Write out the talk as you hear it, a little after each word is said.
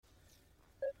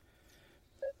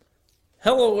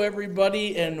Hello,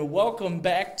 everybody, and welcome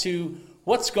back to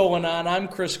What's Going On. I'm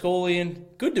Chris Golian.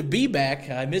 Good to be back.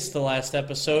 I missed the last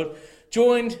episode.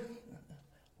 Joined,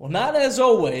 well, not as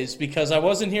always, because I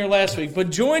wasn't here last week, but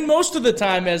joined most of the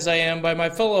time as I am by my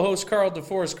fellow host, Carl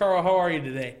DeForest. Carl, how are you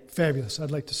today? Fabulous.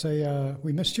 I'd like to say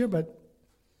we missed you, but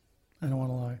I don't want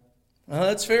to lie. Well,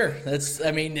 that's fair.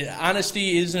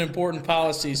 Honesty is an important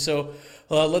policy, so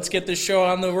let's get this show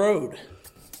on the road.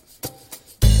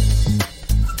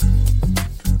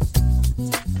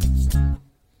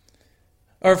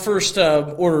 Our first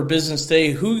order of business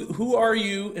today, who are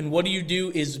you and what do you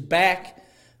do, is back.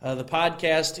 The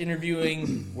podcast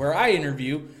interviewing, where I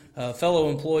interview fellow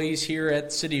employees here at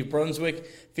the City of Brunswick,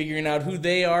 figuring out who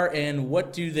they are and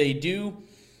what do they do.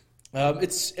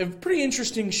 It's a pretty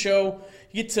interesting show.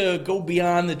 You get to go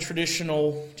beyond the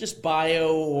traditional just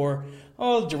bio or,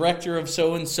 director of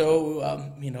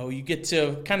so-and-so. You get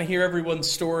to kind of hear everyone's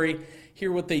story,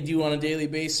 hear what they do on a daily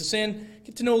basis, and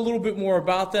get to know a little bit more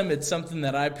about them. It's something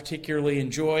that I particularly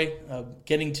enjoy,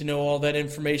 getting to know all that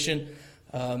information.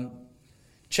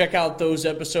 Check out those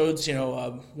episodes.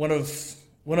 One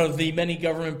of the many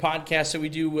government podcasts that we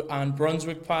do on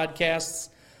Brunswick Podcasts.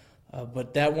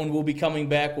 But that one will be coming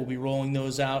back. We'll be rolling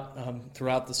those out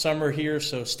throughout the summer here,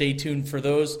 so stay tuned for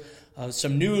those.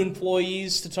 Some new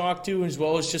employees to talk to, as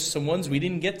well as just some ones we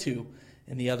didn't get to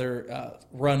in the other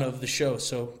run of the show.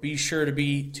 So be sure to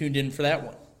be tuned in for that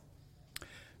one.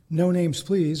 No names,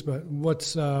 please, but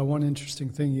what's one interesting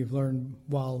thing you've learned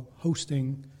while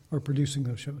hosting or producing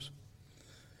those shows?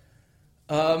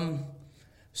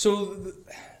 So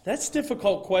that's a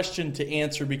difficult question to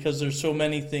answer because there's so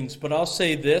many things, but I'll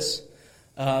say this.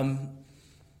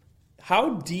 How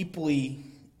deeply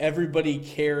everybody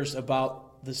cares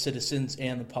about the citizens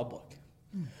and the public.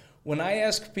 When I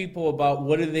ask people about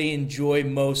what do they enjoy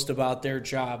most about their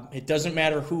job, it doesn't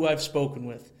matter who I've spoken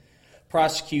with.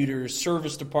 Prosecutors,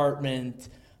 service department,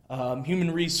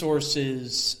 human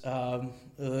resources,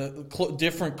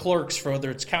 different clerks,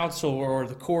 whether it's council or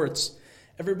the courts.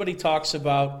 Everybody talks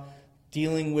about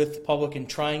dealing with the public and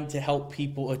trying to help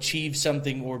people achieve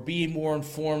something or be more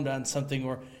informed on something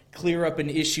or clear up an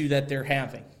issue that they're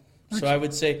having. So I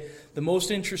would say the most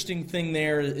interesting thing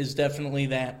there is definitely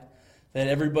that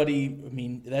everybody,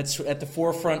 that's at the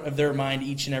forefront of their mind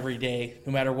each and every day,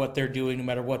 no matter what they're doing, no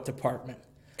matter what department.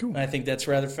 Cool. And I think that's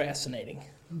rather fascinating.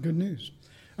 Good news.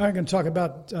 I'm going to talk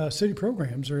about city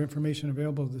programs or information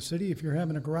available to the city. If you're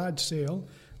having a garage sale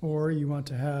or you want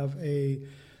to have a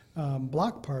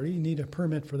block party, you need a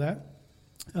permit for that.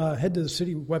 Head to the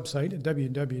city website at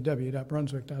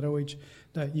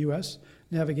www.brunswick.oh.us.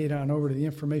 Navigate on over to the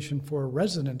Information for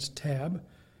Residents tab.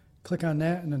 Click on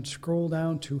that and then scroll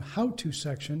down to How To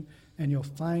section, and you'll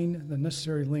find the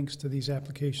necessary links to these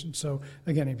applications. So,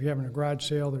 again, if you're having a garage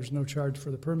sale, there's no charge for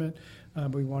the permit,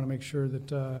 but we want to make sure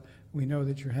that we know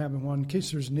that you're having one in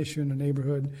case there's an issue in the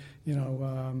neighborhood,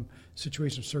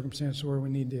 situation, circumstance where we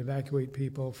need to evacuate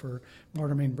people for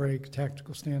water main break,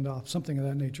 tactical standoff, something of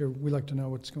that nature. We like to know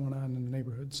what's going on in the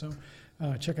neighborhood. So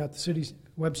check out the city's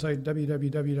website,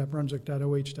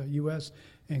 www.brunswick.oh.us,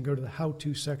 and go to the How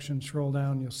To section. Scroll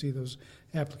down, you'll see those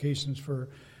applications for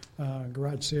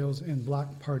garage sales and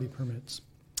block party permits.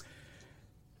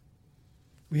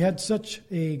 We had such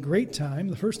a great time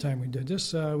the first time we did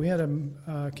this. We had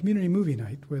a community movie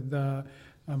night with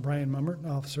Brian Mummert, an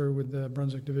officer with the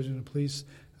Brunswick Division of Police.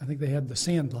 I think they had The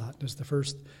Sandlot as the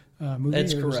first movie.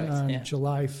 That's correct. It was on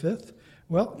July 5th.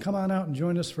 Well, come on out and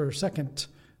join us for a second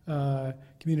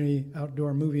community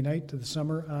outdoor movie night to the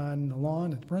summer on the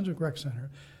lawn at the Brunswick Rec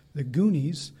Center. The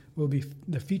Goonies will be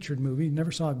the featured movie.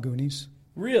 Never saw Goonies.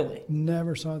 Really?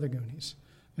 Never saw the Goonies.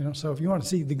 So if you want to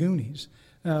see the Goonies,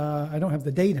 I don't have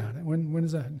the date on it. When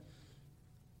is that?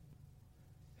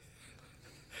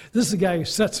 This is the guy who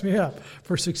sets me up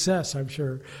for success, I'm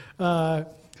sure.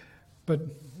 But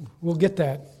we'll get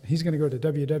that. He's going to go to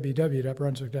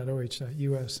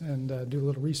www.brunswick.oh.us and do a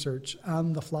little research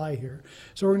on the fly here.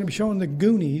 So we're going to be showing the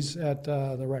Goonies at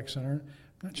the rec center.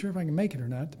 Not sure if I can make it or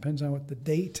not. Depends on what the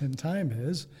date and time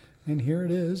is. And here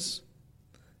it is.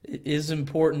 It is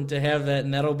important to have that,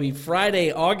 and that'll be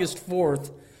Friday, August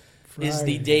 4th. Is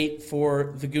the date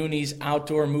for the Goonies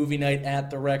outdoor movie night at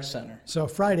the rec center. So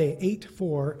Friday,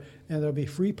 8-4, and there'll be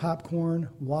free popcorn,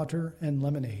 water, and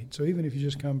lemonade. So even if you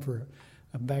just come for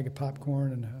a bag of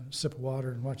popcorn and a sip of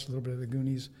water and watch a little bit of the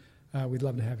Goonies, we'd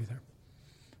love to have you there.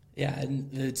 Yeah,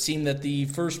 and it seemed that the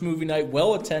first movie night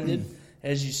well attended,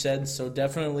 as you said, so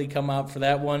definitely come out for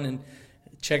that one and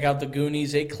check out the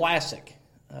Goonies, a classic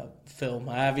film.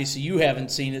 Obviously, you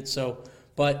haven't seen it,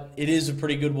 but it is a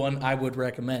pretty good one. I would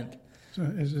recommend. So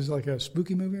is this like a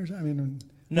spooky movie or something?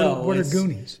 No. What are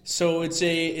Goonies? So it's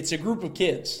a group of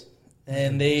kids,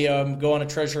 and they go on a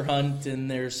treasure hunt, and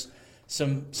there's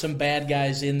some bad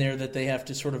guys in there that they have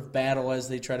to sort of battle as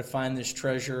they try to find this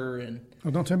treasure. And Oh,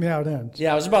 don't tell me how it ends.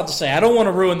 yeah, I was about to say, I don't want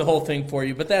to ruin the whole thing for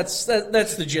you, but that's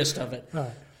the gist of it. All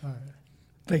right.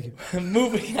 Thank you.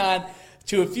 Moving on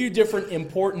to a few different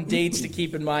important dates to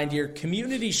keep in mind here.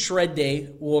 Community Shred Day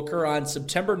will occur on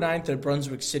September 9th at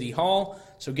Brunswick City Hall,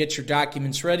 so get your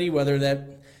documents ready, whether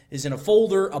that is in a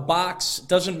folder, a box,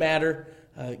 doesn't matter.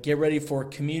 Get ready for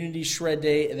Community Shred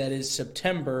Day. That is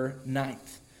September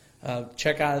 9th.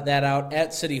 Check that out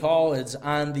at City Hall. It's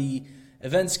on the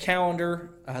events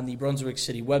calendar on the Brunswick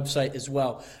City website as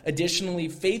well. Additionally,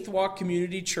 Faith Walk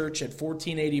Community Church at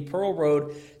 1480 Pearl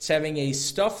Road is having a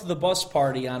Stuff the Bus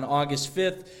party on August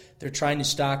 5th. They're trying to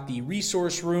stock the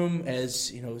resource room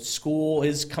as school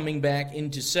is coming back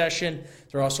into session.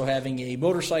 They're also having a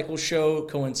motorcycle show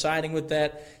coinciding with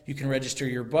that. You can register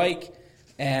your bike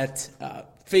at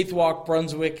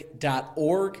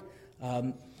faithwalkbrunswick.org.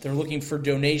 They're looking for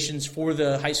donations for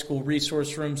the high school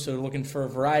resource room, so they're looking for a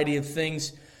variety of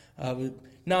things,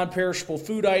 non-perishable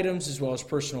food items as well as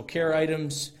personal care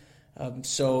items.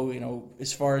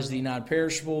 As far as the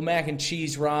non-perishable, mac and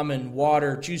cheese, ramen,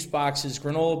 water, juice boxes,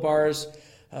 granola bars,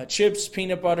 chips,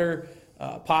 peanut butter,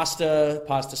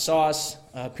 pasta sauce,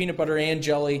 peanut butter and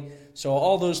jelly. So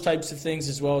all those types of things,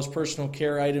 as well as personal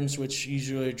care items, which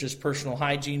usually are just personal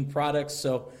hygiene products.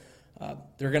 So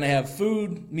they're going to have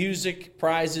food, music,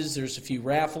 prizes. There's a few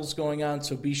raffles going on,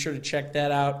 so be sure to check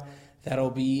that out.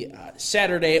 That'll be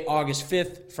Saturday, August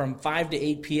 5th from 5 to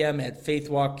 8 p.m. at Faith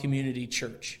Walk Community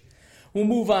Church. We'll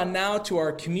move on now to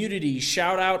our community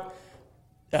shout-out.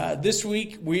 This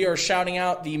week, we are shouting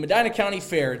out the Medina County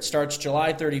Fair. It starts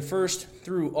July 31st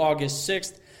through August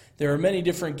 6th. There are many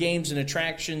different games and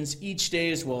attractions each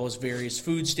day, as well as various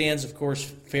food stands. Of course,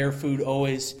 fair food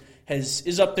always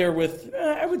is up there with,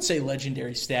 I would say,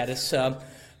 legendary status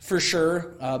for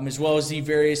sure, as well as the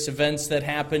various events that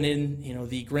happen in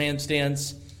the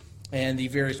grandstands and the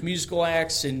various musical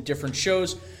acts and different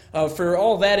shows. For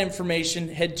all that information,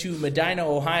 head to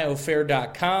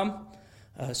MedinaOhioFair.com.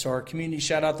 So our community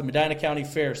shout out the Medina County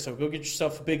Fair. So go get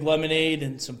yourself a big lemonade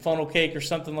and some funnel cake or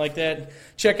something like that.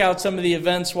 Check out some of the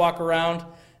events, walk around,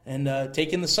 and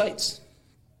take in the sights.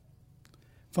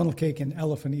 Funnel cake and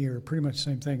elephant ear are pretty much the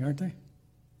same thing, aren't they?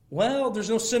 Well, there's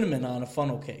no cinnamon on a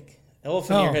funnel cake.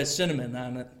 Elephant ear has cinnamon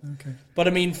on it. Okay. But,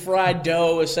 fried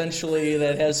dough, essentially,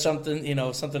 that has something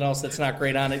else that's not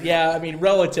great on it. Yeah,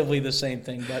 relatively the same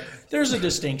thing, but there's a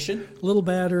distinction. A little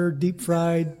batter, deep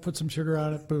fried, put some sugar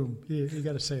on it, boom, you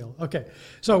got a sale. Okay,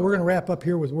 so we're going to wrap up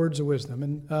here with words of wisdom.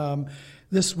 And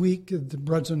this week, the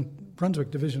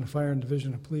Brunswick Division of Fire and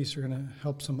Division of Police are going to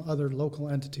help some other local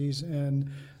entities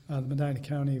and the Medina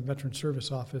County Veteran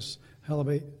Service Office help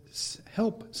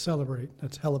celebrate.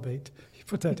 That's Helibate. You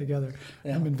put that together.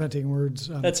 Yeah. I'm inventing words.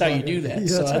 That's how you do that. Yeah,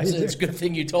 so it's a good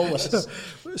thing you told us.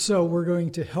 So we're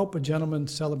going to help a gentleman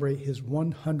celebrate his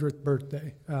 100th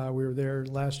birthday. We were there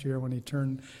last year when he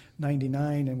turned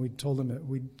 99, and we told him that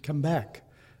we'd come back.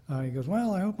 He goes,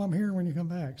 well, I hope I'm here when you come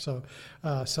back. So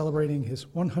celebrating his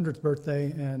 100th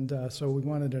birthday, and so we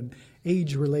wanted an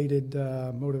age-related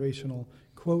motivational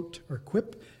quote or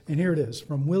quip. And here it is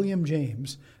from William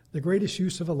James. The greatest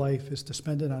use of a life is to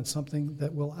spend it on something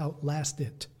that will outlast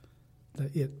it, the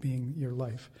it being your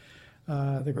life.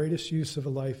 The greatest use of a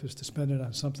life is to spend it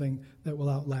on something that will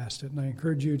outlast it. And I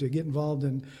encourage you to get involved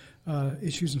in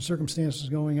issues and circumstances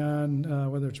going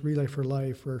on, whether it's Relay for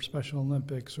Life or Special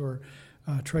Olympics or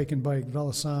Trike and Bike,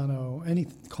 Velisano, any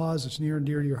cause that's near and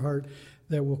dear to your heart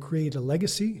that will create a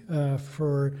legacy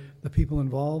for the people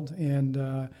involved.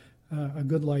 And a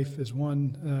good life is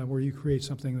one where you create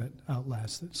something that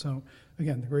outlasts it. So,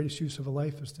 again, the greatest use of a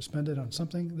life is to spend it on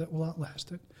something that will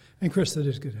outlast it. And, Chris, it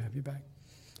is good to have you back.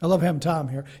 I love having Tom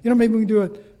here. Maybe we can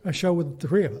do a show with the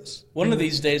three of us. One of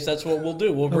these days, that's what we'll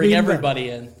do. We'll bring everybody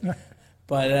in.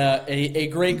 But a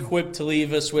great quip to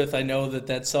leave us with. I know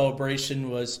that celebration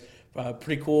was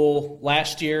pretty cool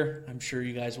last year. I'm sure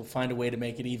you guys will find a way to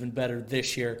make it even better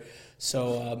this year.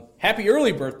 So, happy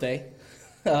early birthday.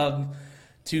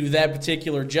 To that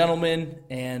particular gentleman,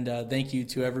 and thank you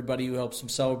to everybody who helps him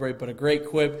celebrate, but a great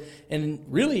quip, and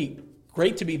really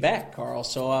great to be back, Carl.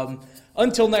 So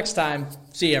until next time,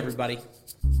 see you, everybody.